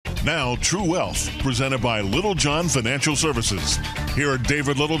Now, True Wealth, presented by Littlejohn Financial Services. Here are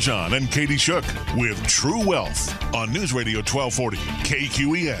David Littlejohn and Katie Shook with True Wealth on News Radio 1240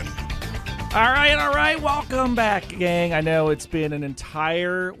 KQEN. All right. Welcome back, gang. I know it's been an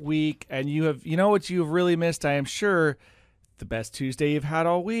entire week, and you know what you've really missed, I am sure. The best Tuesday you've had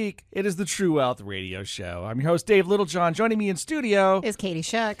all week. It is the True Wealth Radio Show. I'm your host, Dave Littlejohn. Joining me in studio is Katie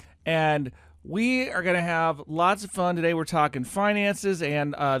Shook. And we are going to have lots of fun today. We're talking finances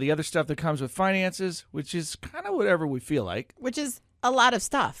and the other stuff that comes with finances, which is kind of whatever we feel like. Which is a lot of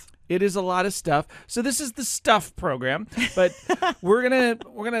stuff. It is a lot of stuff. So this is the stuff program, but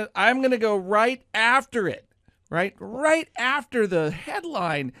I'm gonna go right after it. Right after the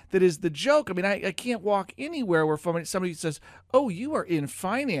headline that is the joke. I mean, I can't walk anywhere where somebody says, "Oh, you are in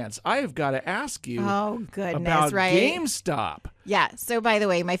finance. I have got to ask you about GameStop." Yeah. So, by the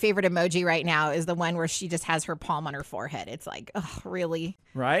way, my favorite emoji right now is the one where she just has her palm on her forehead. It's like, oh, really?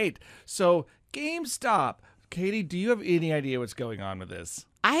 Right. So, GameStop. Katie, do you have any idea what's going on with this?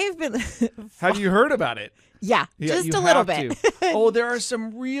 I have been. Have you heard about it? Yeah, just a little bit. Oh, there are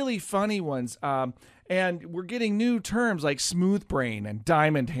some really funny ones. And we're getting new terms like smooth brain and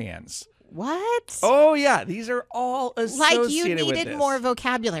diamond hands. What? Oh, yeah. These are all associated with this. Like you needed more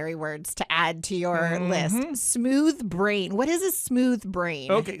vocabulary words to add to your list. Smooth brain. What is a smooth brain?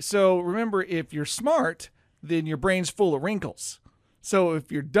 Okay, so remember, if you're smart, then your brain's full of wrinkles. So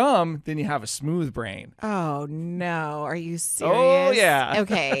if you're dumb, then you have a smooth brain. Oh, no. Are you serious? Oh, yeah.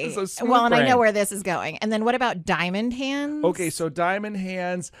 Okay. So well, and brain. I know where this is going. And then what about diamond hands? Okay, so diamond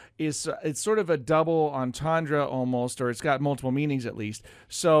hands it's sort of a double entendre almost, or it's got multiple meanings at least.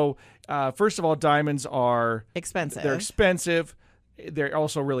 So first of all, diamonds are expensive. They're expensive. They're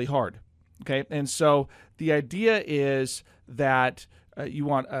also really hard. Okay, and so the idea is that you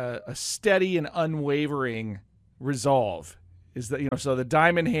want a steady and unwavering resolve. Is that so the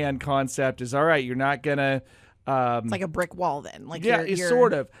diamond hand concept is all right. You're not gonna. It's like a brick wall, then. Like it's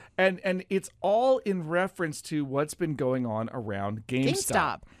sort of, and it's all in reference to what's been going on around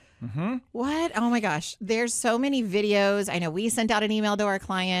GameStop. Mm-hmm. What? Oh my gosh! There's so many videos. I know we sent out an email to our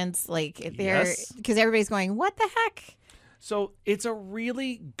clients, because everybody's going, "What the heck?" So it's a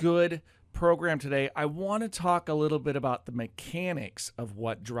really good program today. I want to talk a little bit about the mechanics of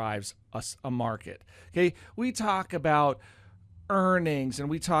what drives a market. Okay, we talk about earnings and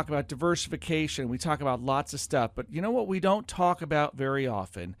we talk about diversification. We talk about lots of stuff. But you know what we don't talk about very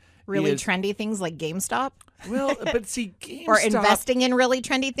often? Really trendy things like GameStop? Well, but see, GameStop... Or investing in really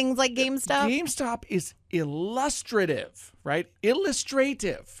trendy things like GameStop? GameStop is illustrative, right?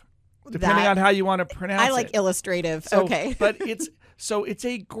 Illustrative, depending on how you want to pronounce it. I like illustrative. Okay. But it's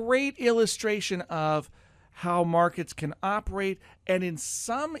a great illustration of how markets can operate, and in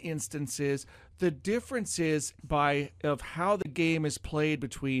some instances, the differences of how the game is played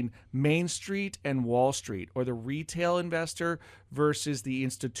between Main Street and Wall Street, or the retail investor versus the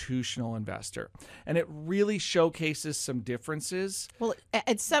institutional investor. And it really showcases some differences. Well,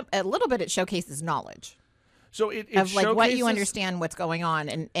 a little bit it showcases knowledge. So it of like what you understand what's going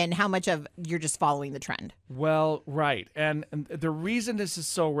on and how much of you're just following the trend. Well, right. And the reason this is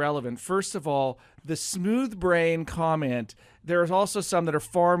so relevant, first of all, the smooth brain comment, there's also some that are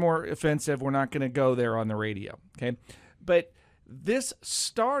far more offensive. We're not going to go there on the radio. Okay. But this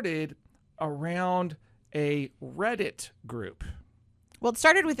started around a Reddit group. Well, it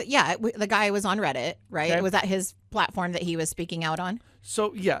started with, the guy was on Reddit, right? Okay. Was that his platform that he was speaking out on?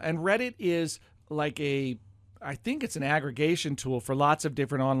 So, yeah. And Reddit is like I think it's an aggregation tool for lots of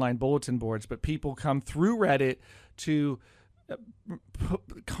different online bulletin boards, but people come through Reddit to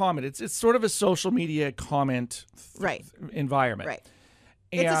comment. It's sort of a social media comment environment. Right.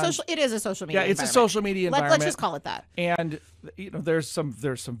 It is a social media environment. It's a social media environment. Let's just call it that. And there's some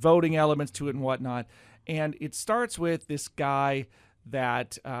voting elements to it and whatnot. And it starts with this guy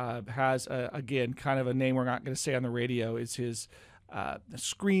that has again kind of a name we're not going to say on the radio is his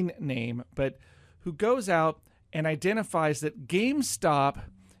screen name, but who goes out and identifies that GameStop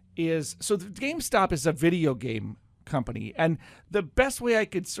is a video game company. And the best way I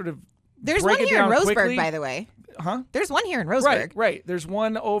could sort of There's break one it here in down Roseburg, quickly, by the way. Huh? There's one here in Roseburg. Right. There's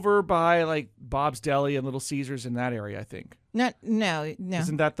one over by like Bob's Deli and Little Caesars in that area, I think. No.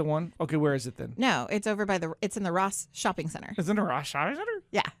 Isn't that the one? Okay, where is it then? No, it's over by it's in the Ross Shopping Center. It's in the Ross Shopping Center?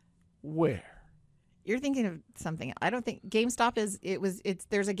 Yeah. Where? You're thinking of something. I don't think GameStop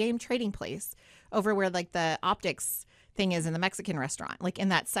there's a game trading place over where like the optics thing is in the Mexican restaurant, like in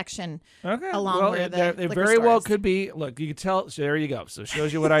that section along where the it very well could be. Look, you can tell. So there you go. So it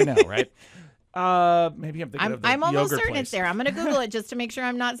shows you what I know, right? Maybe I'm thinking of the I'm almost yogurt certain place. it's there. I'm going to Google it just to make sure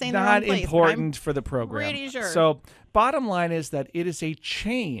I'm not saying the wrong Not place. important for the program. pretty sure. So, bottom line is that it is a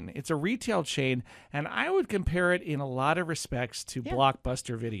chain. It's a retail chain, and I would compare it in a lot of respects to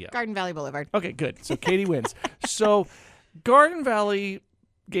Blockbuster Video. Garden Valley Boulevard. Okay, good. So Katie wins. So, Garden Valley,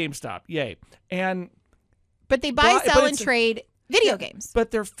 GameStop, yay, But they buy, But sell, and it's- trade video games.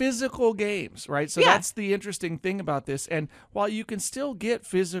 but they're physical games, right? So Yeah. that's the interesting thing about this. And while you can still get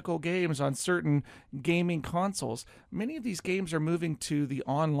physical games on certain gaming consoles, many of these games are moving to the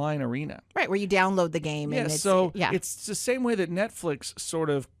online arena. Right, where you download the game. Yeah, and it's, so yeah. it's the same way that Netflix sort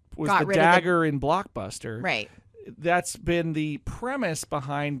of was Got the rid of the- dagger in Blockbuster. Right. That's been the premise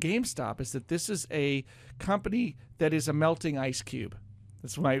behind GameStop, is that this is a company that is a melting ice cube.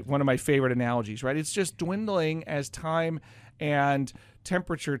 That's one of my favorite analogies, right? It's just dwindling as time and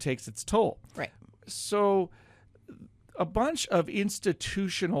temperature takes its toll. Right. So a bunch of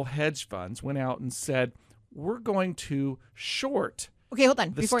institutional hedge funds went out and said, we're going to short. Okay, hold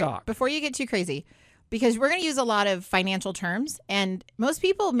on. The stock. Before you get too crazy, because we're going to use a lot of financial terms, and most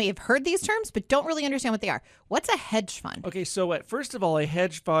people may have heard these terms but don't really understand what they are. What's a hedge fund? Okay, so first of all, a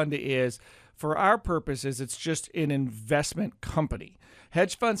hedge fund is, for our purposes, it's just an investment company.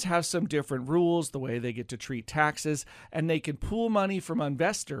 Hedge funds have some different rules, the way they get to treat taxes, and they can pool money from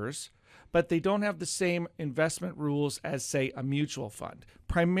investors, but they don't have the same investment rules as, say, a mutual fund.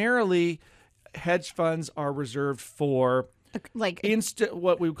 Primarily, hedge funds are reserved for Like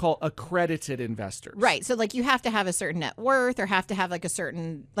what we would call accredited investors. right, so like you have to have a certain net worth, or have to have like a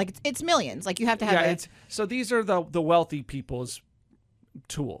certain it's millions. Like you have to have Yeah, so these are the wealthy people's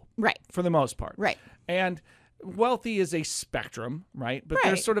tool. right, For the most part. right. And wealthy is a spectrum, right? But Right.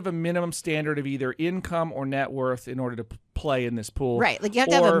 there's sort of a minimum standard of either income or net worth in order to play in this pool. Right, like you have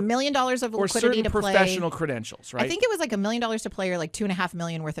to have $1 million of or liquidity certain to play. professional credentials, right? I think it was like $1 million to play, or like $2.5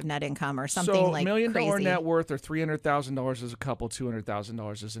 million worth of net income, or something so like $1 million crazy. net worth, or $300,000 as a couple,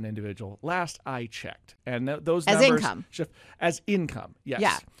 $200,000 as an individual. Last I checked, and those As numbers income. as income. Yes.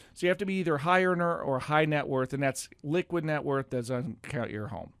 Yeah. So you have to be either high earner or high net worth, and that's liquid net worth. That doesn't count your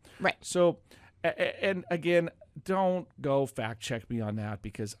home. Right. So, and again, don't go fact check me on that,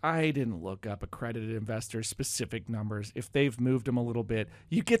 because I didn't look up accredited investors' specific numbers. If they've moved them a little bit,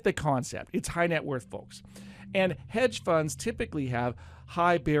 you get the concept. It's high net worth folks. And hedge funds typically have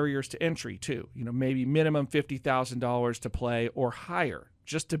high barriers to entry too. Maybe minimum $50,000 to play or higher,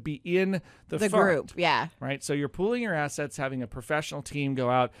 just to be in the fund. group. Yeah. Right? So you're pooling your assets, having a professional team go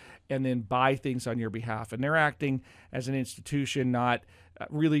out and then buy things on your behalf. And they're acting as an institution, not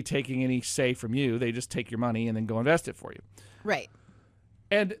really taking any say from you. They just take your money and then go invest it for you. Right.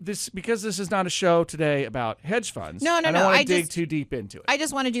 And because this is not a show today about hedge funds, No, I don't no. want I to dig just- too deep into it. I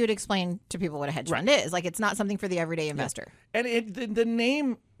just wanted you to explain to people what a hedge fund is. Like, it's not something for the everyday investor. And the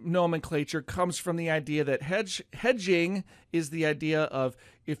name nomenclature comes from the idea that hedging is the idea of,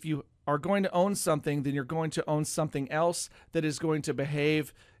 if you are going to own something, then you're going to own something else that is going to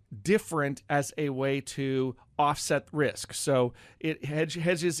behave different as a way to offset risk. So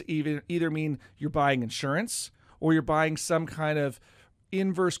hedges either mean you're buying insurance, or you're buying some kind of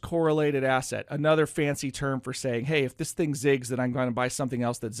inverse correlated asset, another fancy term for saying, hey, if this thing zigs, then I'm going to buy something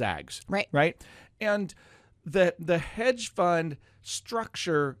else that zags. Right. And the hedge fund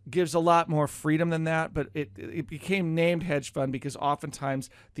structure gives a lot more freedom than that, but it became named hedge fund because oftentimes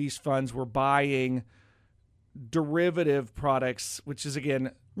these funds were buying derivative products, which is,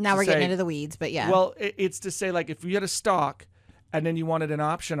 again, Now to we're getting say- into the weeds, but yeah. Well, it's to say, like, if you had a stock and then you wanted an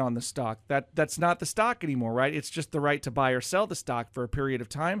option on the stock, that's not the stock anymore, right? It's just the right to buy or sell the stock for a period of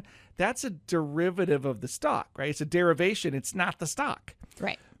time. That's a derivative of the stock, right? It's a derivation. It's not the stock.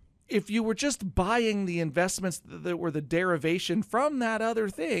 right. If you were just buying the investments that were the derivation from that other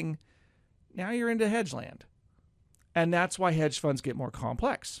thing, now you're into hedge land. And that's why hedge funds get more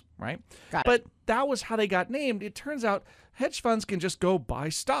complex, right? Got it. But that was how they got named. It turns out hedge funds can just go buy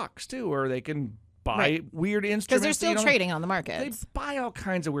stocks too, or they can buy Right. weird instruments. Because they're that still you don't- trading on the They markets. buy all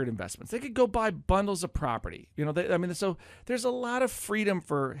kinds of weird investments. They could go buy bundles of property. So there's a lot of freedom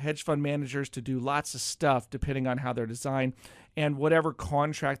for hedge fund managers to do lots of stuff depending on how they're designed and whatever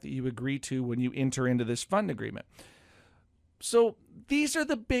contract that you agree to when you enter into this fund agreement. So these are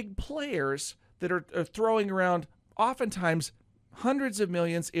the big players that are throwing around oftentimes hundreds of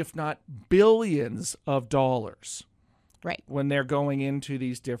millions, if not billions of dollars Right. when they're going into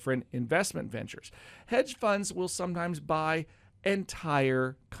these different investment ventures. Hedge funds will sometimes buy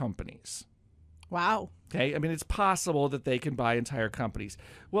entire companies. Wow. Okay, I mean, it's possible that they can buy entire companies.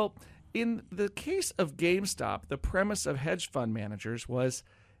 Well, in the case of GameStop, the premise of hedge fund managers was,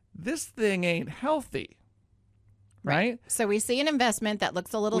 this thing ain't healthy, right? So we see an investment that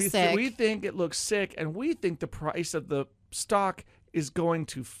looks a little sick. We think it looks sick, and we think the price of the stock is going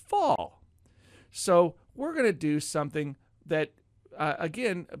to fall. So we're going to do something that,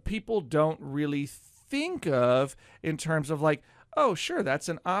 again, people don't really think of in terms of like, oh, sure, that's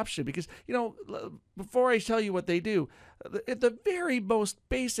an option. Because, before I tell you what they do, at the very most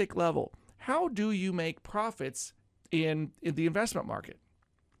basic level, how do you make profits in the investment market?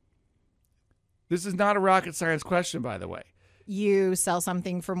 This is not a rocket science question, by the way. You sell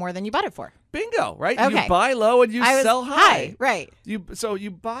something for more than you bought it for. Bingo, right? Okay. You buy low and you sell high. Right. So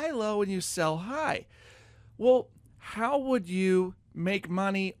you buy low and you sell high. Well, how would you make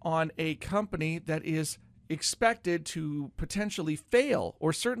money on a company that is expected to potentially fail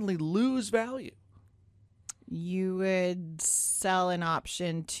or certainly lose value? You would sell an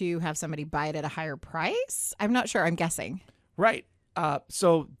option to have somebody buy it at a higher price? I'm not sure. I'm guessing. Right.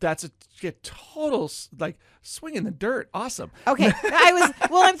 So that's a total like swing in the dirt. Awesome. Okay.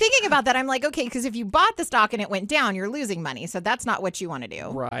 I'm thinking about that. I'm like, okay, because if you bought the stock and it went down, you're losing money. So that's not what you want to do.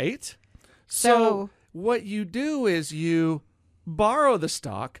 Right. So what you do is you borrow the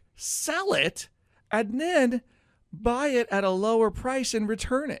stock, sell it, and then buy it at a lower price and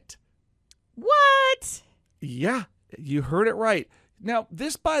return it. What? Yeah, you heard it right. Now,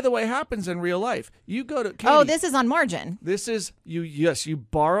 this, by the way, happens in real life. You go to Katie, Oh, this is on margin. This is you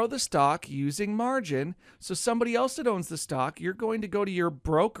borrow the stock using margin. So somebody else that owns the stock, you're going to go to your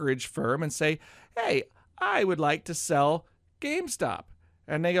brokerage firm and say, "Hey, I would like to sell GameStop."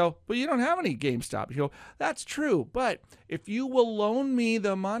 And they go, "Well, you don't have any GameStop." You go, "That's true, but if you will loan me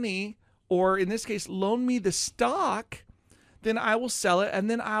the money, or in this case, loan me the stock, then I will sell it and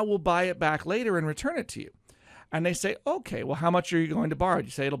then I will buy it back later and return it to you." And they say, "Okay, well, how much are you going to borrow?"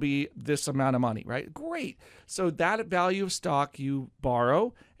 You say it'll be this amount of money, right? Great. So that value of stock you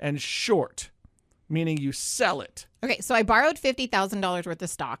borrow and short, meaning you sell it. Okay, so I borrowed $50,000 worth of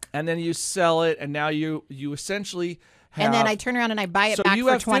stock. And then you sell it, and now you essentially have... And then I turn around and I buy it back for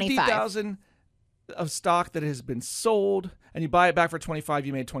 $25. So you have $50,000 of stock that has been sold, and you buy it back for $25,000,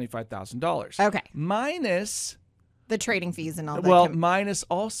 you made $25,000. Okay. Minus... the trading fees and all that. Well, minus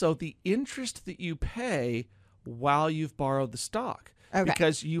also the interest that you pay while you've borrowed the stock. Okay.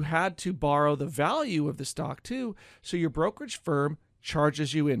 Because you had to borrow the value of the stock too, so your brokerage firm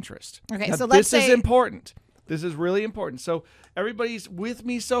charges you interest. Okay, now, so let's say... this is important. This is really important. So everybody's with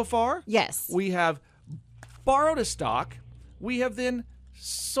me so far? Yes. We have borrowed a stock. We have then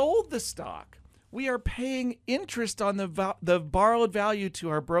sold the stock. We are paying interest on the borrowed value to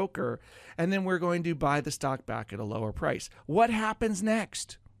our broker, and then we're going to buy the stock back at a lower price. What happens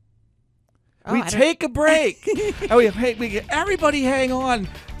next? We take a break. Everybody hang on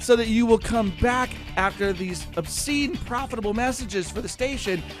so that you will come back after these obscene, profitable messages for the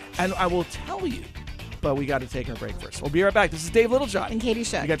station, and I will tell you. But we got to take our break first. We'll be right back. This is Dave Littlejohn. And Katie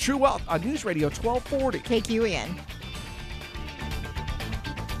Shook. You got True Wealth on News Radio 1240. KQEN.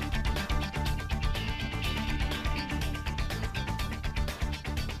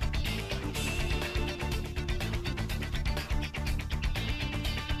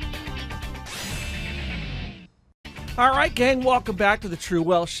 All right, gang, welcome back to the True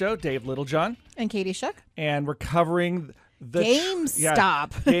Wealth Show. Dave Littlejohn. And Katie Shook. And we're covering the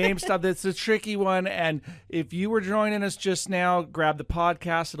GameStop. GameStop. That's a tricky one. And if you were joining us just now, grab the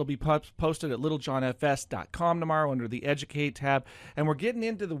podcast. It'll be posted at littlejohnfs.com tomorrow under the Educate tab. And we're getting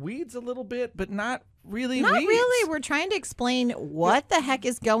into the weeds a little bit, but not really Not weeds. really. We're trying to explain what the heck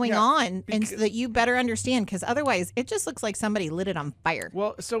is going on and so that you better understand, because otherwise it just looks like somebody lit it on fire.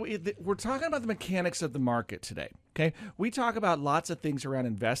 Well, so we're talking about the mechanics of the market today, okay? We talk about lots of things around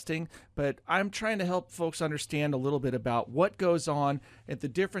investing, but I'm trying to help folks understand a little bit about what goes on at the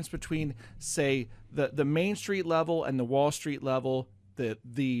difference between, say, the Main Street level and the Wall Street level,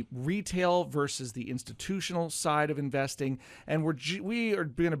 the retail versus the institutional side of investing. And we are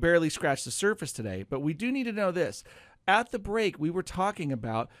going to barely scratch the surface today, but we do need to know this. At the break, we were talking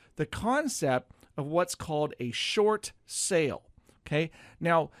about the concept of what's called a short sale, okay?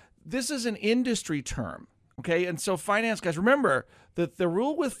 Now, this is an industry term, okay? And so finance guys, remember that the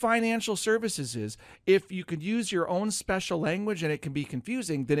rule with financial services is if you could use your own special language and it can be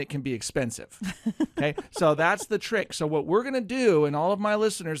confusing, then it can be expensive, okay? So that's the trick. So what we're going to do, and all of my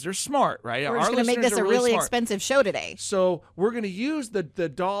listeners, they're smart, right? We're just going to make this a really expensive show today. So we're going to use the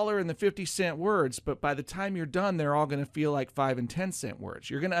dollar and the 50-cent words, but by the time you're done, they're all going to feel like 5 and 10-cent words.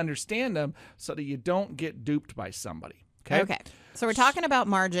 You're going to understand them so that you don't get duped by somebody, okay? Okay. So we're talking about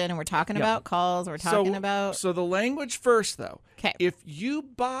margin, and we're talking about calls. We're talking about... So the language first, though. Okay. If you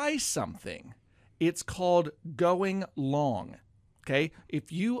buy something, it's called going long. Okay,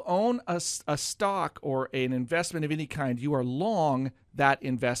 if you own a stock or an investment of any kind, you are long that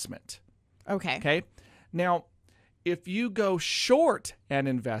investment. Okay. Okay, now if you go short an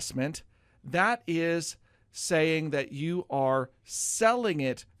investment, that is saying that you are selling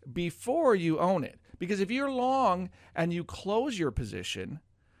it before you own it. Because if you're long and you close your position,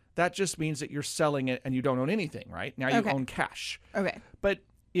 that just means that you're selling it and you don't own anything, right? Now you own cash. Okay. But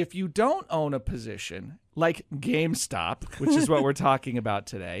if you don't own a position, like GameStop, which is what we're talking about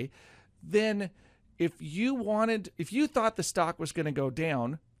today, then if you thought the stock was going to go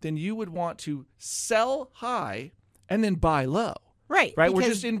down, then you would want to sell high and then buy low. Right. Right. We're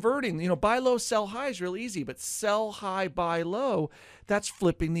just inverting. Buy low, sell high is real easy, but sell high, buy low, that's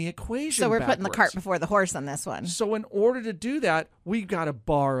flipping the equation. So we're backwards. putting the cart before the horse on this one. So in order to do that, we've got to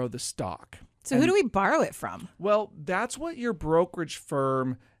borrow the stock. So who do we borrow it from? Well, that's what your brokerage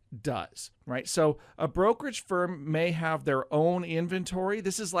firm does, right? So a brokerage firm may have their own inventory.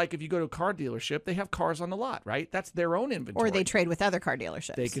 This is like if you go to a car dealership, they have cars on the lot, right? That's their own inventory. Or they trade with other car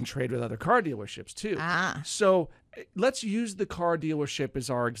dealerships. They can trade with other car dealerships too. Ah. So let's use the car dealership as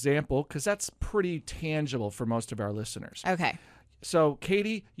our example because that's pretty tangible for most of our listeners. Okay. So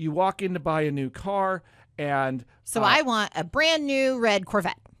Katie, you walk in to buy a new car and... So I want a brand new red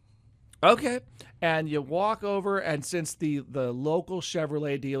Corvette. Okay. And you walk over, and since the local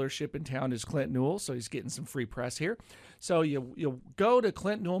Chevrolet dealership in town is Clint Newell, so he's getting some free press here. So you go to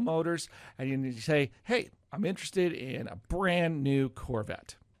Clint Newell Motors, and you say, hey, I'm interested in a brand new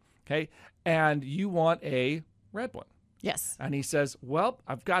Corvette. Okay. And you want a red one. Yes. And he says, well,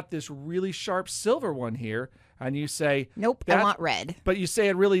 I've got this really sharp silver one here. And you say, nope, I want red. But you say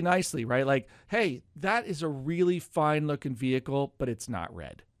it really nicely, right? Like, hey, that is a really fine looking vehicle, but it's not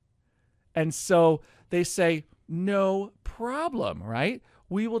red. And so they say, no problem, right?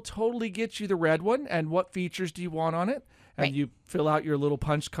 We will totally get you the red one. And what features do you want on it? And right. You fill out your little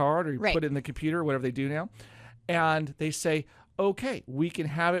punch card or you right. put it in the computer or whatever they do now. And they say, okay, we can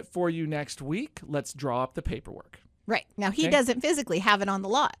have it for you next week. Let's draw up the paperwork. Right. Now, he doesn't physically have it on the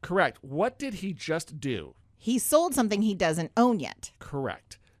lot. Correct. What did he just do? He sold something he doesn't own yet.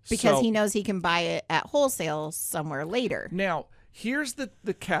 Correct. Because he knows he can buy it at wholesale somewhere later. Now, here's the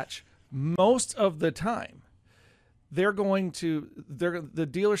catch. Most of the time, the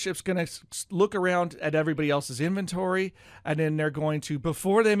dealership's going to look around at everybody else's inventory, and then they're going to,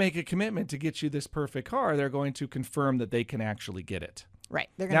 before they make a commitment to get you this perfect car, they're going to confirm that they can actually get it. Right.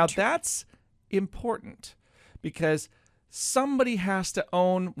 Now, that's important because somebody has to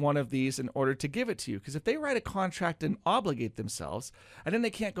own one of these in order to give it to you. Because if they write a contract and obligate themselves, and then they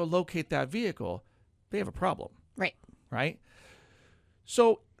can't go locate that vehicle, they have a problem. Right. Right?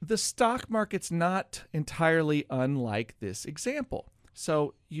 So the stock market's not entirely unlike this example.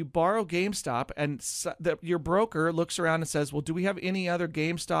 So you borrow GameStop, and your broker looks around and says, well, do we have any other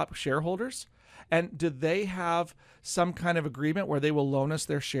GameStop shareholders? And do they have some kind of agreement where they will loan us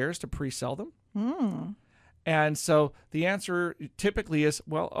their shares to pre-sell them? And so the answer typically is,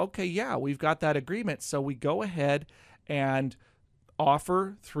 well, okay, yeah, we've got that agreement. So we go ahead and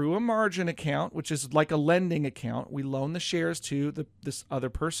offer through a margin account, which is like a lending account. We loan the shares to this other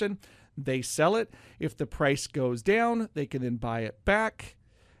person. They sell it. If the price goes down, they can then buy it back,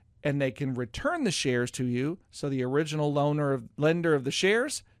 and they can return the shares to you. So the original lender of the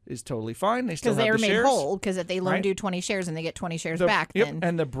shares is totally fine. They still have the shares. Because they remain whole, because if they loaned you 20 shares and they get 20 shares back, then...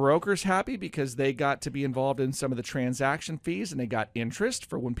 And the broker's happy because they got to be involved in some of the transaction fees, and they got interest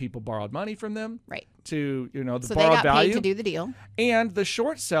for when people borrowed money from them. Right. To, the borrowed value. So they got paid to do the deal. And the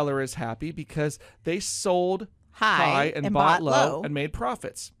short seller is happy because they sold high and bought low and made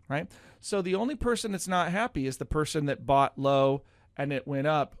profits, right? So the only person that's not happy is the person that bought low and it went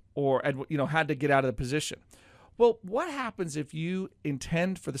up had to get out of the position. Well, what happens if you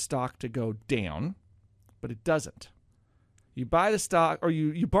intend for the stock to go down, but it doesn't? You buy the stock, or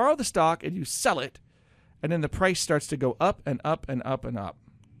you borrow the stock and you sell it, and then the price starts to go up and up and up and up.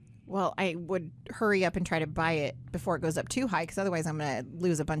 Well, I would hurry up and try to buy it before it goes up too high, because otherwise I'm going to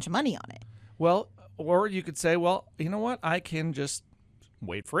lose a bunch of money on it. Well, or you could say, well, you know what? I can just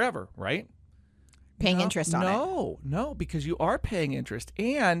wait forever, right? Paying interest on it. No, because you are paying interest.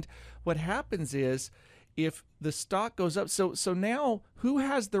 And what happens is if the stock goes up, so now who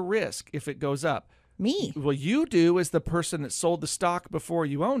has the risk if it goes up? Me. Well, you do as the person that sold the stock before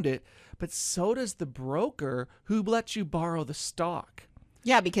you owned it, but so does the broker who lets you borrow the stock.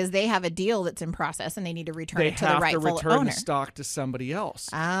 Yeah, because they have a deal that's in process and they need to return it to the rightful owner. They have to return the stock to somebody else.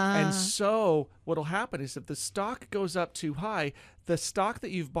 And so what'll happen is if the stock goes up too high, the stock that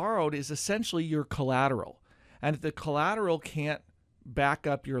you've borrowed is essentially your collateral. And if the collateral can't back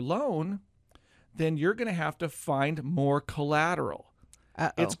up your loan, then you're going to have to find more collateral.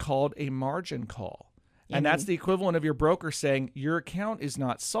 Uh-oh. It's called a margin call. And that's the equivalent of your broker saying your account is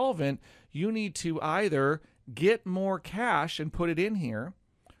not solvent. You need to either get more cash and put it in here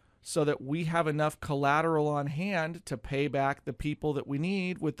so that we have enough collateral on hand to pay back the people that we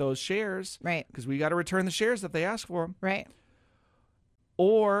need with those shares. Right. Because we got to return the shares that they ask for. Right.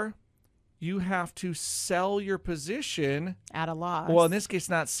 Or you have to sell your position At a loss. Well, in this case,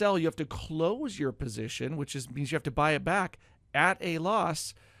 not sell. You have to close your position, which means you have to buy it back at a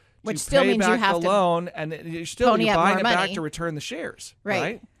loss. Which to still pay means back you have the to loan, and you're pony up buying more it back money. to return the shares.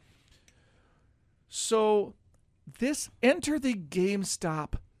 Right. So enter the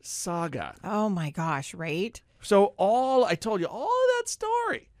GameStop saga. Oh my gosh, right? So I told you all of that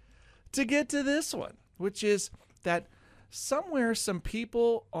story to get to this one, which is that somewhere some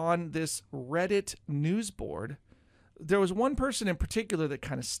people on this Reddit news board, there was one person in particular that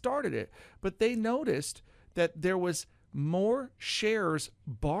kind of started it, but they noticed that there was more shares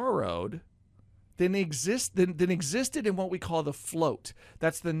borrowed than existed in what we call the float.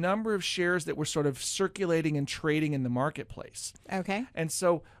 That's the number of shares that were sort of circulating and trading in the marketplace. Okay. And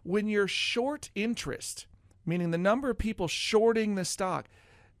so when you're short interest, meaning the number of people shorting the stock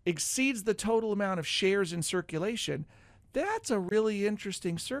exceeds the total amount of shares in circulation, that's a really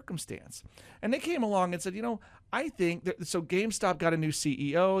interesting circumstance. And they came along and said, I think that, so GameStop got a new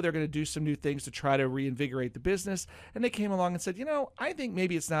CEO. They're going to do some new things to try to reinvigorate the business. And they came along and said, I think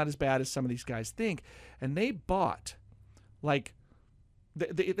maybe it's not as bad as some of these guys think. And they bought, as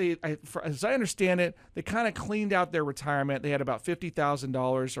I understand it, they kind of cleaned out their retirement. They had about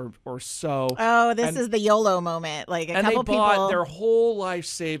 $50,000 or so. Oh, this is the YOLO moment. Like a couple people. And they bought people. their whole life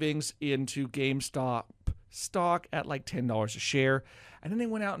savings into GameStop stock at like $10 a share. And then they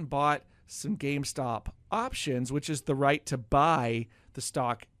went out and bought some GameStop options, which is the right to buy the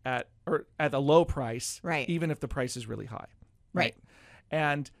stock at a low price, right, even if the price is really high. Right.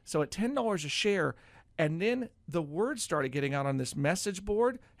 And so at $10 a share, and then the word started getting out on this message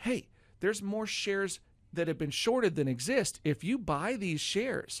board, hey, there's more shares that have been shorted than exist. If you buy these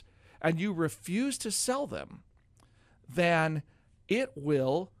shares and you refuse to sell them, then it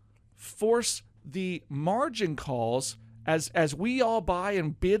will force the margin calls as we all buy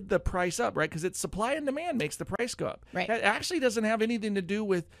and bid the price up, right? Because it's supply and demand makes the price go up. Right. It actually doesn't have anything to do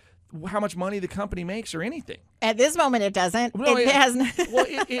with how much money the company makes or anything. At this moment, it doesn't. No, it has. Well,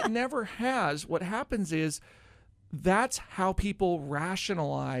 it never has. What happens is that's how people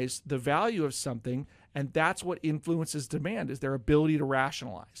rationalize the value of something, and that's what influences demand, is their ability to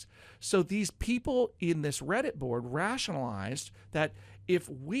rationalize. So these people in this Reddit board rationalized that if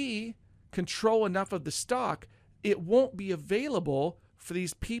we control enough of the stock, it won't be available for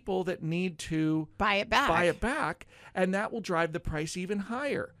these people that need to buy it back, and that will drive the price even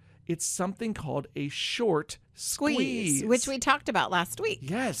higher. It's something called a short squeeze, which we talked about last week.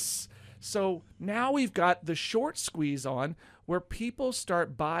 Yes. So now we've got the short squeeze on, where people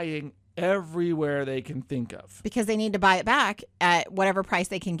start buying everywhere they can think of. Because they need to buy it back at whatever price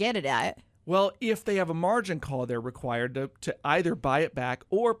they can get it at. Well, if they have a margin call, they're required to either buy it back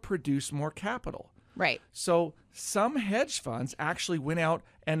or produce more capital. Right. So some hedge funds actually went out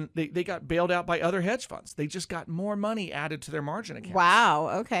and they got bailed out by other hedge funds. They just got more money added to their margin accounts. Wow.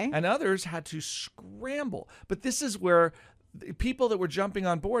 Okay. And others had to scramble. But this is where the people that were jumping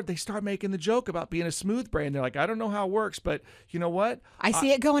on board, they start making the joke about being a smooth brain. They're like, I don't know how it works, but you know what? I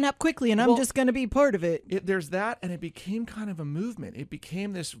see it going up quickly, and I'm just going to be part of it. There's that, and it became kind of a movement. It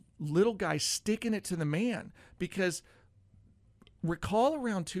became this little guy sticking it to the man. Because recall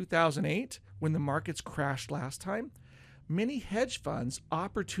around 2008, when the markets crashed last time, many hedge funds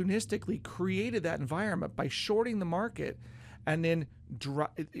opportunistically created that environment by shorting the market and then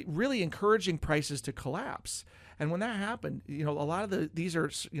really encouraging prices to collapse. And when that happened, a lot of these are,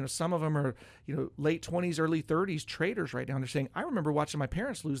 some of them are, late 20s, early 30s traders right now. And they're saying, I remember watching my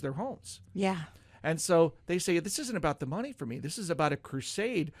parents lose their homes. Yeah. And so they say, this isn't about the money for me. This is about a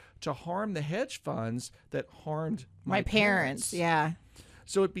crusade to harm the hedge funds that harmed my parents. Yeah.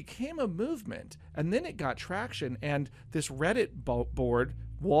 So it became a movement, and then it got traction. And this Reddit board,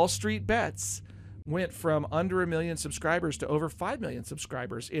 Wall Street Bets, went from under 1 million subscribers to over 5 million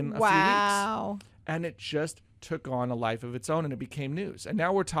subscribers in a few weeks. Wow. And it just took on a life of its own, and it became news. And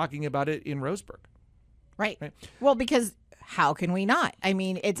now we're talking about it in Roseburg. Right. Well, because how can we not? I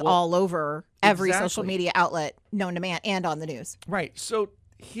mean, it's all over every social media outlet known to man and on the news. Right. So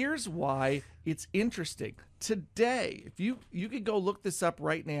here's why it's interesting. Today, if you could go look this up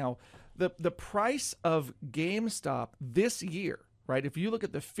right now, the price of GameStop this year, right? If you look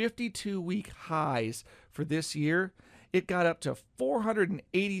at the 52-week highs for this year, It got up to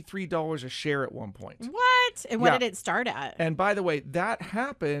 $483 a share at one point. What? And what Yeah. did it start at? And by the way, that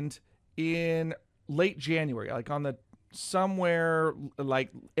happened in late January, like on the somewhere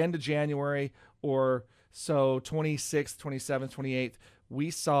like end of January or so, 26th, 27th, 28th, we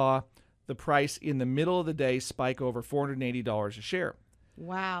saw the price in the middle of the day spike over $480 a share.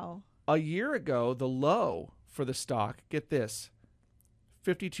 Wow. A year ago, the low for the stock, get this,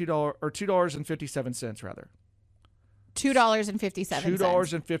 $52 or $2.57 rather. $2.57.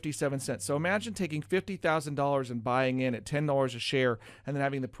 $2.57. So imagine taking $50,000 and buying in at $10 a share and then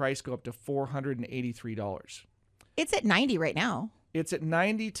having the price go up to $483. It's at 90 right now. It's at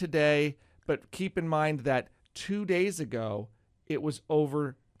 90 today, but keep in mind that 2 days ago it was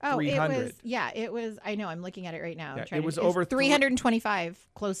over 300. It was. I know. I'm looking at it right now. Yeah, Trying it was to, over 325,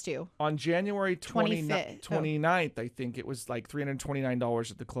 close to. On January 25th. 29th, I think it was like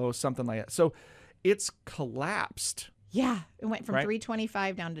 $329 at the close, something like that. So it's collapsed. Yeah, it went from Right.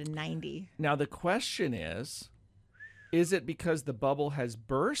 325 down to 90. Now the question is it because the bubble has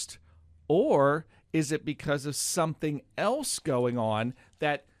burst, or is it because of something else going on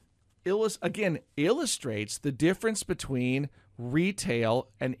that illustrates the difference between retail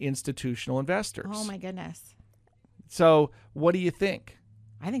and institutional investors? Oh my goodness. So what do you think?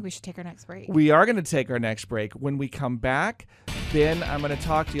 I think we should take our next break. We are going to take our next break. When we come back, then I'm going to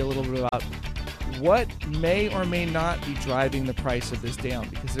talk to you a little bit about what may or may not be driving the price of this down,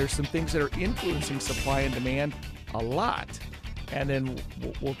 because there's some things that are influencing supply and demand a lot. And then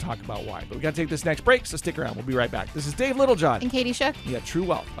we'll talk about why. But we got to take this next break, so stick around. We'll be right back. This is Dave Littlejohn. And Katie Shook. Yeah, True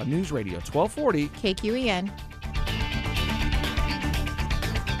Wealth on News Radio 1240. KQEN.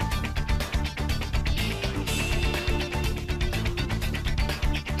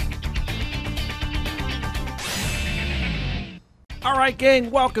 All right,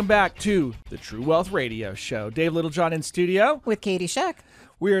 gang, welcome back to the True Wealth Radio Show. Dave Littlejohn in studio. With Katie Shook.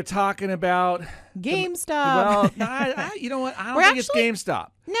 We are talking about GameStop. You know what? I don't We're think it's GameStop.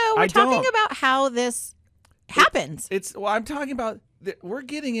 No, we're talking about how this happens. I'm talking about we're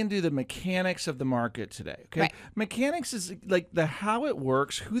getting into the mechanics of the market today. Okay, Right. Mechanics is like how it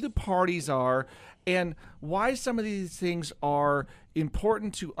works, who the parties are, and why some of these things are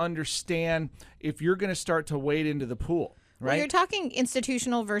important to understand if you're going to start to wade into the pool. Right? Well, you're talking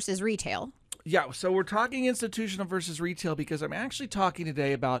institutional versus retail. Yeah, so we're talking institutional versus retail because I'm actually talking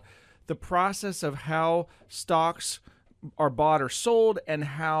today about the process of how stocks are bought or sold and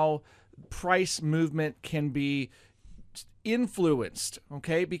how price movement can be influenced,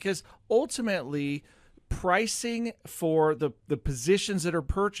 okay? Because ultimately, pricing for the positions that are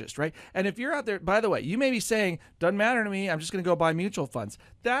purchased, right? And if you're out there, by the way, you may be saying, doesn't matter to me, I'm just going to go buy mutual funds.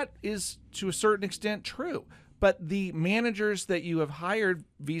 That is, to a certain extent, true. But the managers that you have hired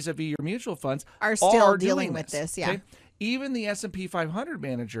vis-a-vis your mutual funds Are still doing dealing with this, yeah. okay? Even the S&P 500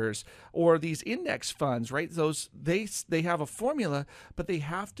 managers or these index funds, right? Those they have a formula, but they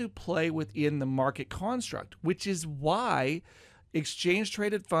have to play within the market construct, which is why exchange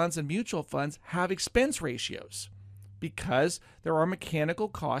traded funds and mutual funds have expense ratios, because there are mechanical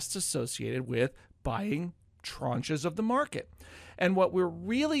costs associated with buying tranches of the market. And what we're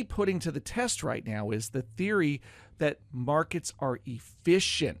really putting to the test right now is the theory that markets are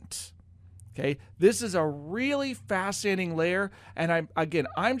efficient. Okay, this is a really fascinating layer, and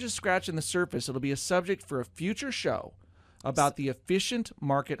I'm just scratching the surface. It'll be a subject for a future show about the efficient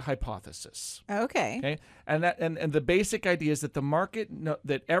market hypothesis. Okay. Okay, and the basic idea is that the market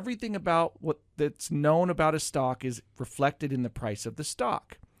that everything about what that's known about a stock is reflected in the price of the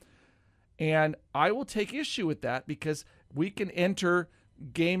stock. And I will take issue with that because we can enter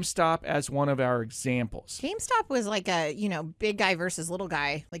GameStop as one of our examples. GameStop was like a, big guy versus little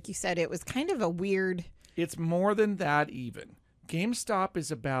guy. Like you said, it was kind of a weird. It's more than that even. GameStop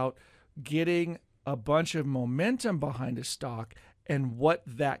is about getting a bunch of momentum behind a stock and what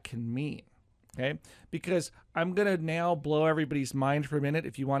that can mean. Okay? Because I'm going to now blow everybody's mind for a minute.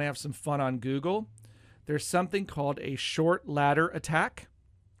 If you want to have some fun on Google, there's something called a short ladder attack.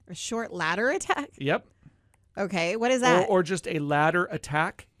 A short ladder attack? Yep. Okay, what is that? Or just a ladder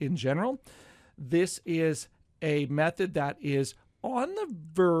attack in general. This is a method that is on the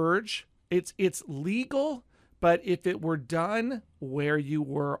verge. It's legal, but if it were done where you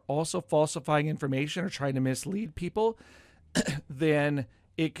were also falsifying information or trying to mislead people, then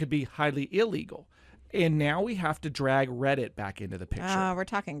it could be highly illegal. And now we have to drag Reddit back into the picture. We're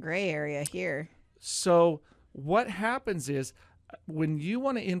talking gray area here. So what happens is, when you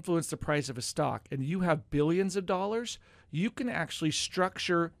want to influence the price of a stock and you have billions of dollars, you can actually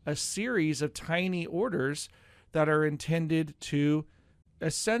structure a series of tiny orders that are intended to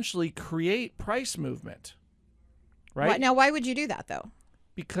essentially create price movement. right? Now, why would you do that though?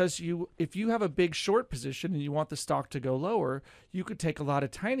 Because if you have a big short position and you want the stock to go lower, you could take a lot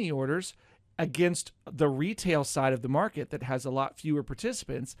of tiny orders against the retail side of the market that has a lot fewer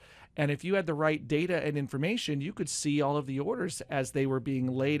participants. And if you had the right data and information, you could see all of the orders as they were being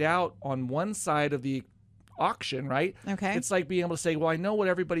laid out on one side of the auction, right? Okay. It's like being able to say, well, I know what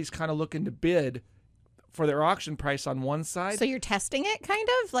everybody's kind of looking to bid for their auction price on one side. So you're testing it, kind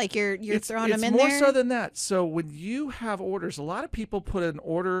of like you're throwing them in there. there. It's more so than that. So when you have orders, a lot of people put an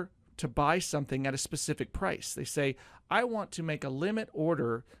order to buy something at a specific price. They say, I want to make a limit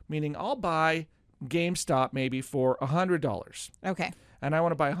order, meaning I'll buy GameStop maybe for $100. Okay. And I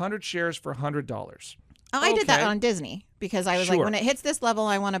want to buy 100 shares for $100. Oh, I did that Okay. on Disney because I was Sure. like, when it hits this level,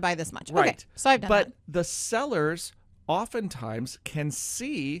 I want to buy this much. Right. Okay. So I've done But that. the sellers oftentimes can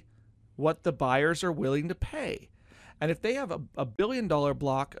see what the buyers are willing to pay. And if they have a $1 billion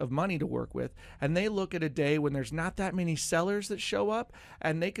block of money to work with, and they look at a day when there's not that many sellers that show up,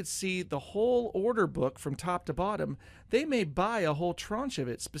 and they could see the whole order book from top to bottom, they may buy a whole tranche of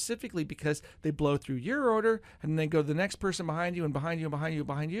it specifically because they blow through your order, and then they go to the next person behind you and behind you and behind you and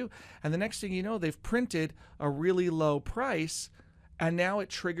behind you. And the next thing you know, they've printed a really low price, and now it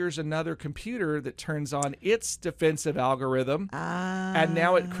triggers another computer that turns on its defensive algorithm, and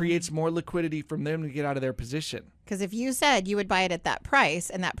now it creates more liquidity from them to get out of their position. Because if you said you would buy it at that price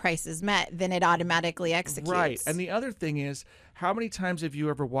and that price is met, then it automatically executes. Right. And the other thing is, how many times have you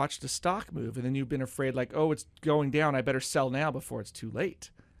ever watched a stock move and then you've been afraid, like, oh, it's going down, I better sell now before it's too late?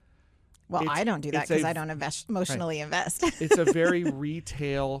 Well, I don't do that because I don't emotionally invest. It's a very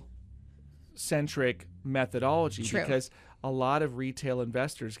retail-centric methodology True. because a lot of retail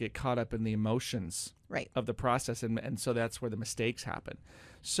investors get caught up in the emotions Right. of the process, and so that's where the mistakes happen.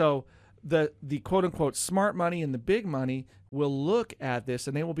 So the quote-unquote smart money and the big money will look at this,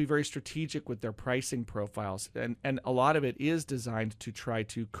 and they will be very strategic with their pricing profiles, and a lot of it is designed to try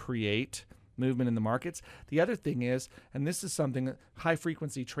to create movement in the markets. The other thing is, and this is something that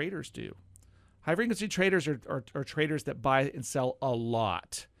high-frequency traders do. High-frequency traders are traders that buy and sell a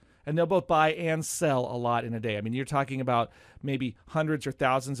lot. And they'll both buy and sell a lot in a day. I mean, you're talking about maybe hundreds or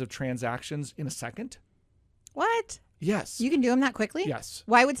thousands of transactions in a second. What? Yes. You can do them that quickly? Yes.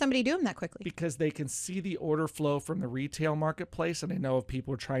 Why would somebody do them that quickly? Because they can see the order flow from the retail marketplace, and they know if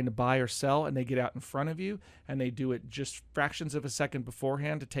people are trying to buy or sell, and they get out in front of you, and they do it just fractions of a second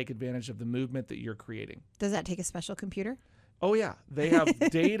beforehand to take advantage of the movement that you're creating. Does that take a special computer? Oh, yeah. They have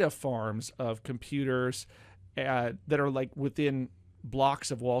data farms of computers that are like within blocks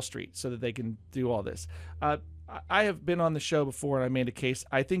of Wall Street so that they can do all this. I have been on the show before and I made a case.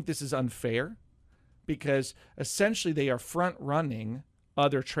 I think this is unfair because essentially they are front running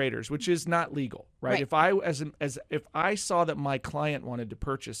other traders, which is not legal, right? If I saw that my client wanted to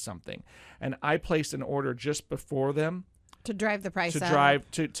purchase something and I placed an order just before them To drive the price up.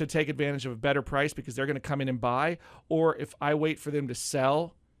 to take advantage of a better price because they're going to come in and buy, or if I wait for them to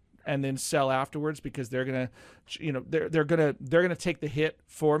sell and then sell afterwards because they're gonna, they're gonna take the hit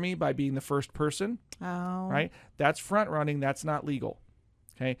for me by being the first person. Oh. Right. That's front running. That's not legal.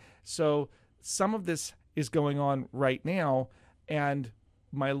 Okay. So some of this is going on right now, and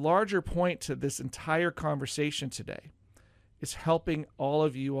my larger point to this entire conversation today is helping all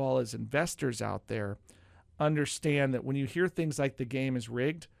of you all as investors out there understand that when you hear things like the game is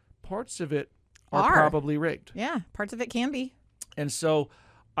rigged, parts of it are probably rigged. Yeah, parts of it can be. And so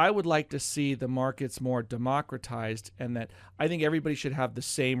I would like to see the markets more democratized, and that I think everybody should have the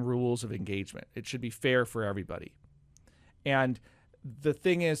same rules of engagement. It should be fair for everybody. And the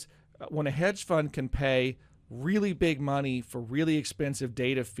thing is, when a hedge fund can pay really big money for really expensive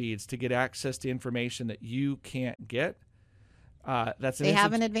data feeds to get access to information that you can't get, they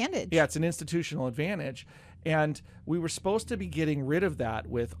have an advantage. Yeah, it's an institutional advantage. And we were supposed to be getting rid of that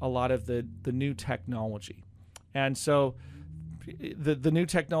with a lot of the new technology. And so the new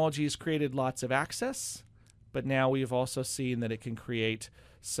technology has created lots of access, but now we've also seen that it can create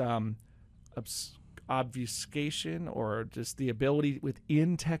some obfuscation or just the ability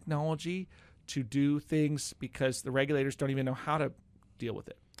within technology to do things because the regulators don't even know how to deal with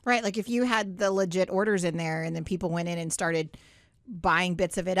it. Right. Like if you had the legit orders in there and then people went in and started buying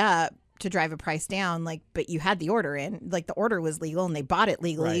bits of it up to drive a price down, but you had the order in, the order was legal and they bought it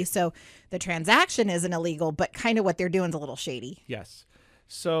legally. Right. So the transaction isn't illegal, but kind of what they're doing is a little shady. Yes.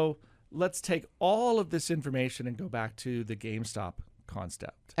 So let's take all of this information and go back to the GameStop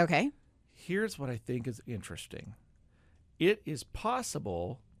concept. Okay. Here's what I think is interesting. It is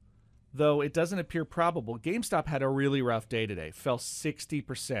possible, though it doesn't appear probable. GameStop had a really rough day today, fell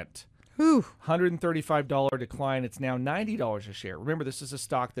 60%. Whew. $135 decline. It's now $90 a share. Remember, this is a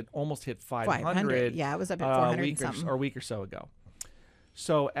stock that almost hit 500. Yeah, it was up at 400 a something. or a week or so ago.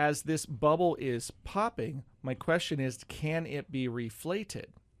 So as this bubble is popping, my question is, can it be reflated?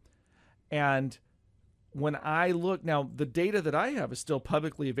 And when I look now, the data that I have is still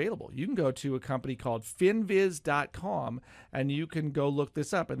publicly available. You can go to a company called finviz.com and you can go look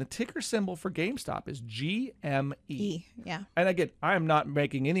this up. And the ticker symbol for GameStop is GME. Yeah. And again, I am not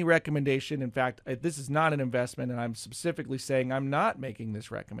making any recommendation. In fact, this is not an investment, and I'm specifically saying I'm not making this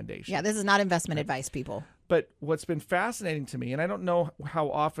recommendation. Yeah, this is not investment advice, people. But what's been fascinating to me, and I don't know how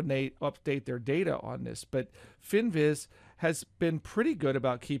often they update their data on this, but FinViz has been pretty good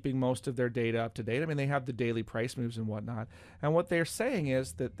about keeping most of their data up to date. I mean, they have the daily price moves and whatnot. And what they're saying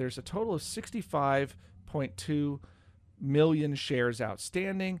is that there's a total of 65.2 million shares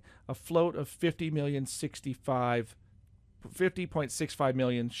outstanding, a float of 50.65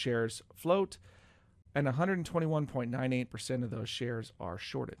 million shares float, and 121.98% of those shares are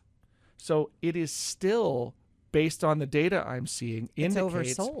shorted. So it is still, based on the data I'm seeing,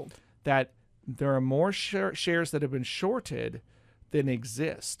 indicates oversold. That there are more shares that have been shorted than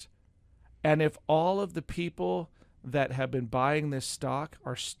exist. And if all of the people that have been buying this stock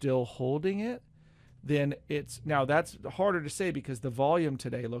are still holding it, then now that's harder to say because the volume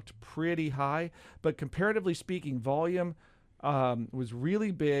today looked pretty high. But comparatively speaking, volume was really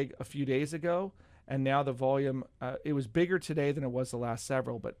big a few days ago. And now the volume, it was bigger today than it was the last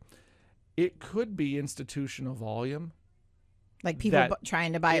several. But it could be institutional volume. Like people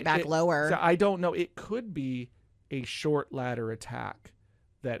trying to buy it back lower. So I don't know. It could be a short ladder attack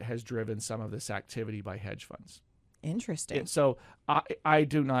that has driven some of this activity by hedge funds. Interesting. So I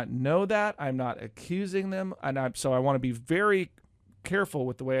do not know that. I'm not accusing them. So I want to be very careful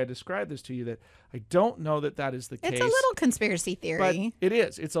with the way I describe this to you, that I don't know that that is the case. It's a little conspiracy But theory. it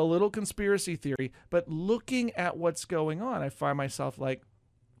is. It's a little conspiracy theory. But looking at what's going on, I find myself like,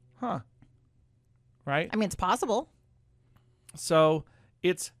 huh. Right? I mean, it's possible. So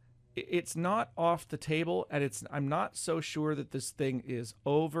it's not off the table, and I'm not so sure that this thing is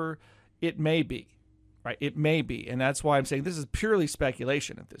over. It may be, right? It may be, and that's why I'm saying this is purely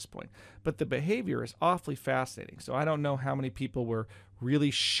speculation at this point. But the behavior is awfully fascinating. So I don't know how many people were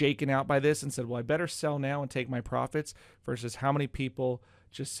really shaken out by this and said, well, I better sell now and take my profits, versus how many people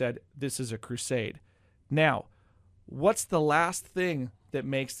just said, this is a crusade. Now, what's the last thing that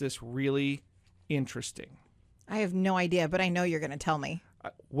makes this really interesting? I have no idea, but I know you're going to tell me.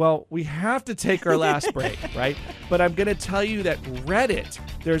 Well, we have to take our last break, right? But I'm going to tell you that Reddit,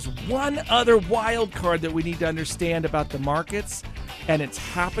 there's one other wild card that we need to understand about the markets, and it's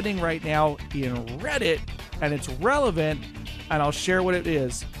happening right now in Reddit, and it's relevant, and I'll share what it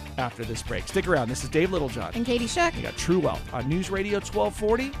is after this break. Stick around. This is Dave Littlejohn. And Katie Shook. You got True Wealth on News Radio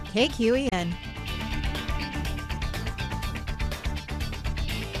 1240. KQEN.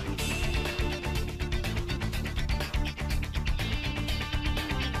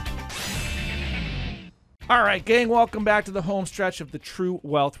 All right, gang, welcome back to the home stretch of the True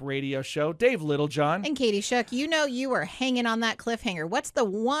Wealth Radio Show. Dave Littlejohn. And Katie Shook, you know you were hanging on that cliffhanger. What's the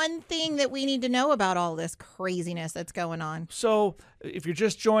one thing that we need to know about all this craziness that's going on? So if you're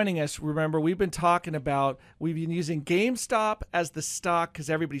just joining us, remember we've been using GameStop as the stock because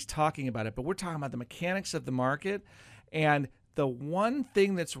everybody's talking about it, but we're talking about the mechanics of the market. And the one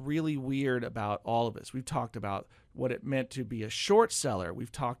thing that's really weird about all of this, we've talked about what it meant to be a short seller.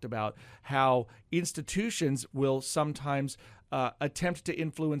 We've talked about how institutions will sometimes attempt to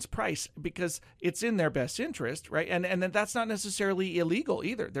influence price because it's in their best interest, right? And that's not necessarily illegal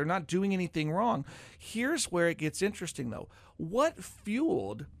either. They're not doing anything wrong. Here's where it gets interesting, though. What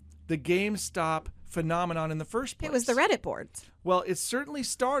fueled the GameStop phenomenon in the first place? It was the Reddit boards. Well, it certainly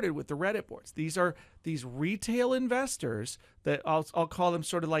started with the Reddit boards. These are these retail investors that I'll call them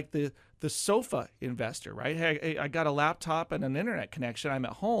sort of like the sofa investor, right? Hey, I got a laptop and an internet connection. I'm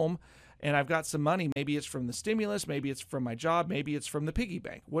at home and I've got some money. Maybe it's from the stimulus. Maybe it's from my job. Maybe it's from the piggy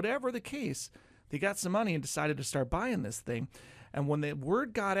bank. Whatever the case, they got some money and decided to start buying this thing. And when the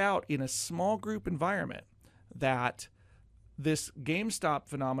word got out in a small group environment that this GameStop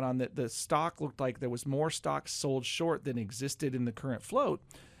phenomenon, that the stock looked like there was more stock sold short than existed in the current float,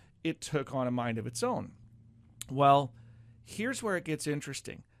 it took on a mind of its own. Well, here's where it gets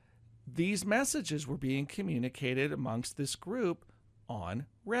interesting. These messages were being communicated amongst this group on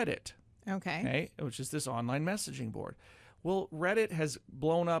Reddit, Okay. which is this online messaging board. Well, Reddit has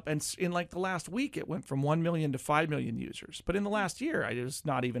blown up, and in like the last week, it went from 1 million to 5 million users. But in the last year, it was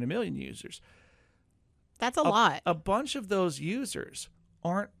not even 1 million users. That's a lot. A bunch of those users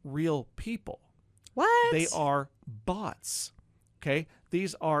aren't real people. What? They are bots. Okay?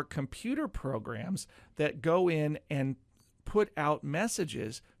 These are computer programs that go in and put out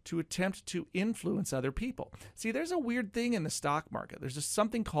messages to attempt to influence other people. See, there's a weird thing in the stock market. There's just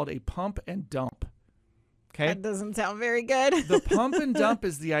something called a pump and dump. Okay? That doesn't sound very good. The pump and dump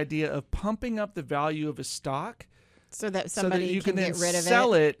is the idea of pumping up the value of a stock so that somebody you can then get rid of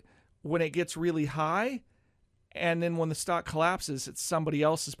sell it. it when it gets really high, and then when the stock collapses, it's somebody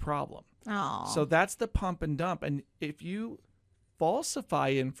else's problem. Oh. So that's the pump and dump. And if you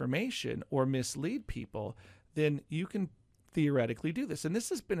falsify information or mislead people, then you can theoretically do this. And this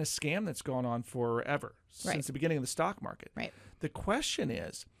has been a scam that's gone on forever, since the beginning of the stock market. Right. The question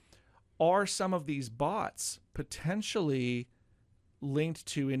is, are some of these bots potentially linked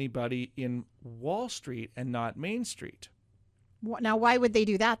to anybody in Wall Street and not Main Street? Now, why would they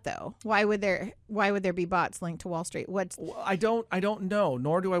do that though? Why would there be bots linked to Wall Street? Well, I don't know,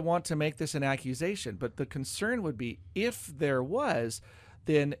 nor do I want to make this an accusation, but the concern would be if there was,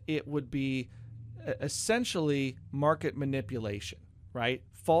 then it would be essentially market manipulation, right?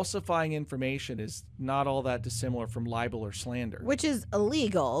 Falsifying information is not all that dissimilar from libel or slander. Which is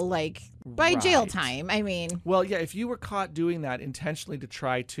illegal, like by jail Right. time. I mean, Well, yeah, if you were caught doing that intentionally to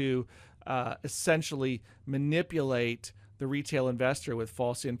try to essentially manipulate the retail investor with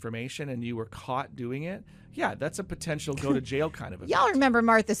false information and you were caught doing it, yeah, that's a potential go to jail kind of event. y'all remember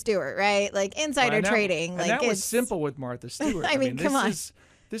Martha Stewart, right? Like insider And that- trading. And like that was it's simple with Martha Stewart. I mean, come on.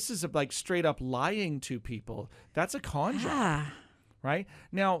 This is like straight up lying to people. That's a con job. Ah, Right?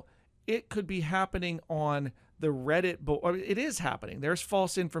 Now, it could be happening on the Reddit board. It is happening. There's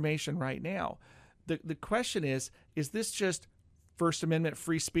false information right now. The question is this just First Amendment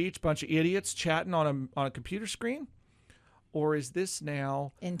free speech, bunch of idiots chatting on a computer screen? Or is this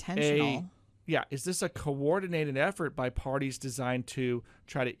now intentional. is this a coordinated effort by parties designed to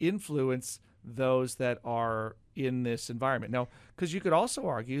try to influence those that are in this environment? Now, because you could also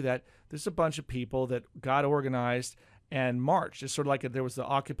argue that there's a bunch of people that got organized and marched. It's sort of like there was the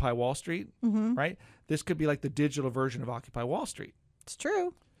Occupy Wall Street, right? This could be like the digital version of Occupy Wall Street. It's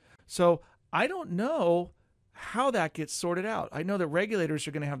true. So I don't know how that gets sorted out. I know that regulators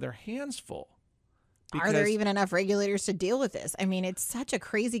are going to have their hands full. Are there because- even enough regulators to deal with this? I mean, it's such a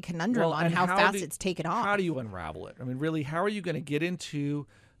crazy conundrum Well, on and how how fast do- it's taken off. How do you unravel it? I mean, really, how are you going to get into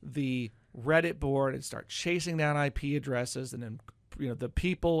the Reddit board and start chasing down IP addresses and then the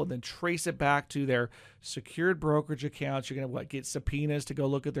people and then trace it back to their secured brokerage accounts? You're going to get subpoenas to go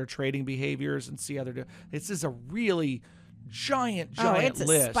look at their trading behaviors and see how they're doing. This is a really giant it's a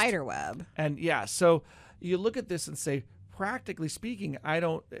list. spider web. And yeah, so you look at this and say, practically speaking,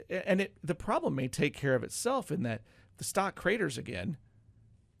 the problem may take care of itself in that the stock craters again,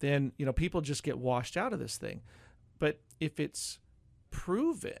 then people just get washed out of this thing. But if it's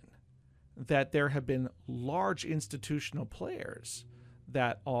proven that there have been large institutional players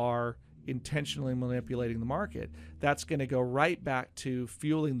that are intentionally manipulating the market, that's going to go right back to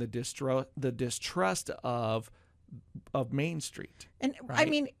fueling the distrust of Main Street. And I Right.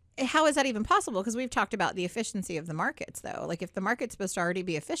 mean, how is that even possible? Because we've talked about the efficiency of the markets, though. Like, if the market's supposed to already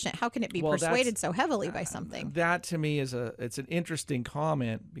be efficient, how can it be Well, persuaded so heavily by something? That to me it's an interesting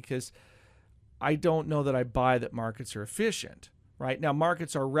comment, because I don't know that I buy that markets are efficient. Right now,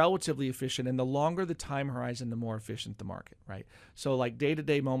 markets are relatively efficient, and the longer the time horizon, the more efficient the market. Right. So, like day to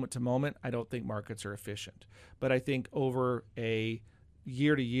day, moment to moment, I don't think markets are efficient. But I think over a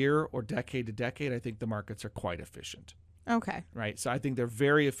year to year or decade to decade, I think the markets are quite efficient. Okay. Right. So I think they're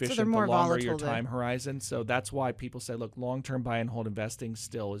very efficient they're more the longer your volatile time horizon. So that's why people say, look, long-term buy and hold investing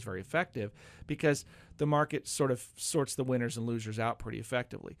still is very effective, because the market sort of sorts the winners and losers out pretty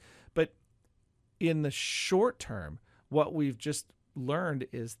effectively. But in the short term, what we've just learned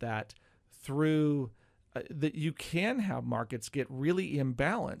is that that you can have markets get really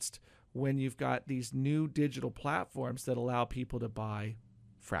imbalanced when you've got these new digital platforms that allow people to buy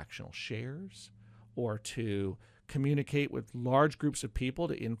fractional shares or to communicate with large groups of people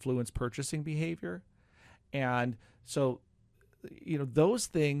to influence purchasing behavior. And so, those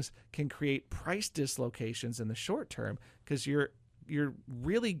things can create price dislocations in the short term, because you're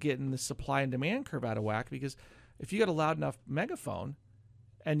really getting the supply and demand curve out of whack. Because if you got a loud enough megaphone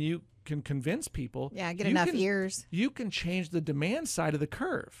and you can convince people, Get enough ears. you can change the demand side of the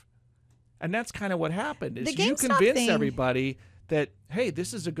curve. And that's kind of what happened. Is The you GameStop convince thing- everybody that, hey,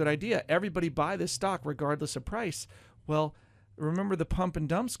 this is a good idea. Everybody buy this stock regardless of price. Well, remember the pump and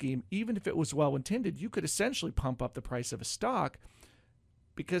dump scheme. Even if it was well intended, you could essentially pump up the price of a stock,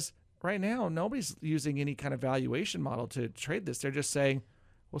 because right now nobody's using any kind of valuation model to trade this. They're just saying,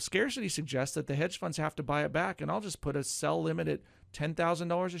 well, scarcity suggests that the hedge funds have to buy it back, and I'll just put a sell limit at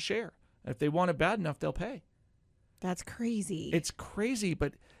 $10,000 a share. And if they want it bad enough, they'll pay. That's crazy. It's crazy,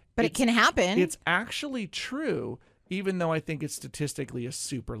 but it can happen. It's actually true, even though I think it's statistically a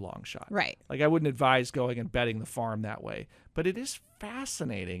super long shot. Right. Like I wouldn't advise going and betting the farm that way. But it is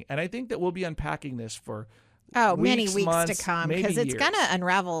fascinating. And I think that we'll be unpacking this for many weeks months, to come, maybe because it's years. going to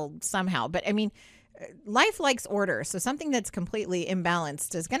unravel somehow. But I mean, life likes order. So something that's completely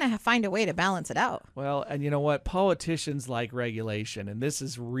imbalanced is going to find a way to balance it out. Well, and you know what? Politicians like regulation, and this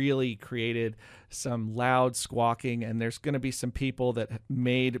has really created some loud squawking, and there's going to be some people that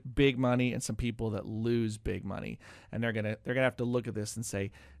made big money and some people that lose big money. And they're going to have to look at this and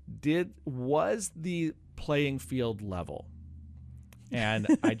say, was the playing field level? And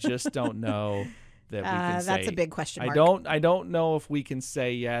I just don't know that we can say. That's a big question mark. I don't know if we can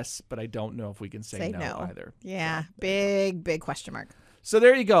say yes, but I don't know if we can say no either. Yeah, big question mark. So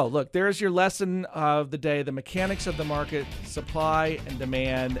there you go. Look, there's your lesson of the day, the mechanics of the market, supply and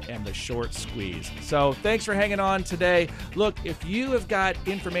demand, and the short squeeze. So thanks for hanging on today. Look, if you have got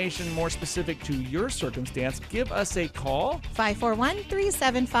information more specific to your circumstance, give us a call.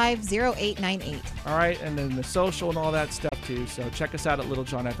 541-375-0898. All right, and then the social and all that stuff too. So check us out at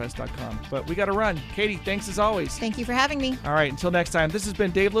littlejohnfs.com. But we got to run. Katie, thanks as always. Thank you for having me. All right, until next time, this has been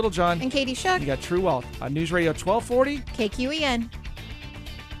Dave Littlejohn. And Katie Shook. You got True Wealth on News Radio 1240. KQEN.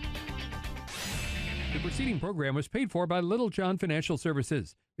 The preceding program was paid for by Little John Financial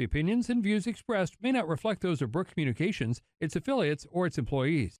Services. The opinions and views expressed may not reflect those of Brooke Communications, its affiliates, or its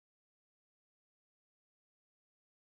employees.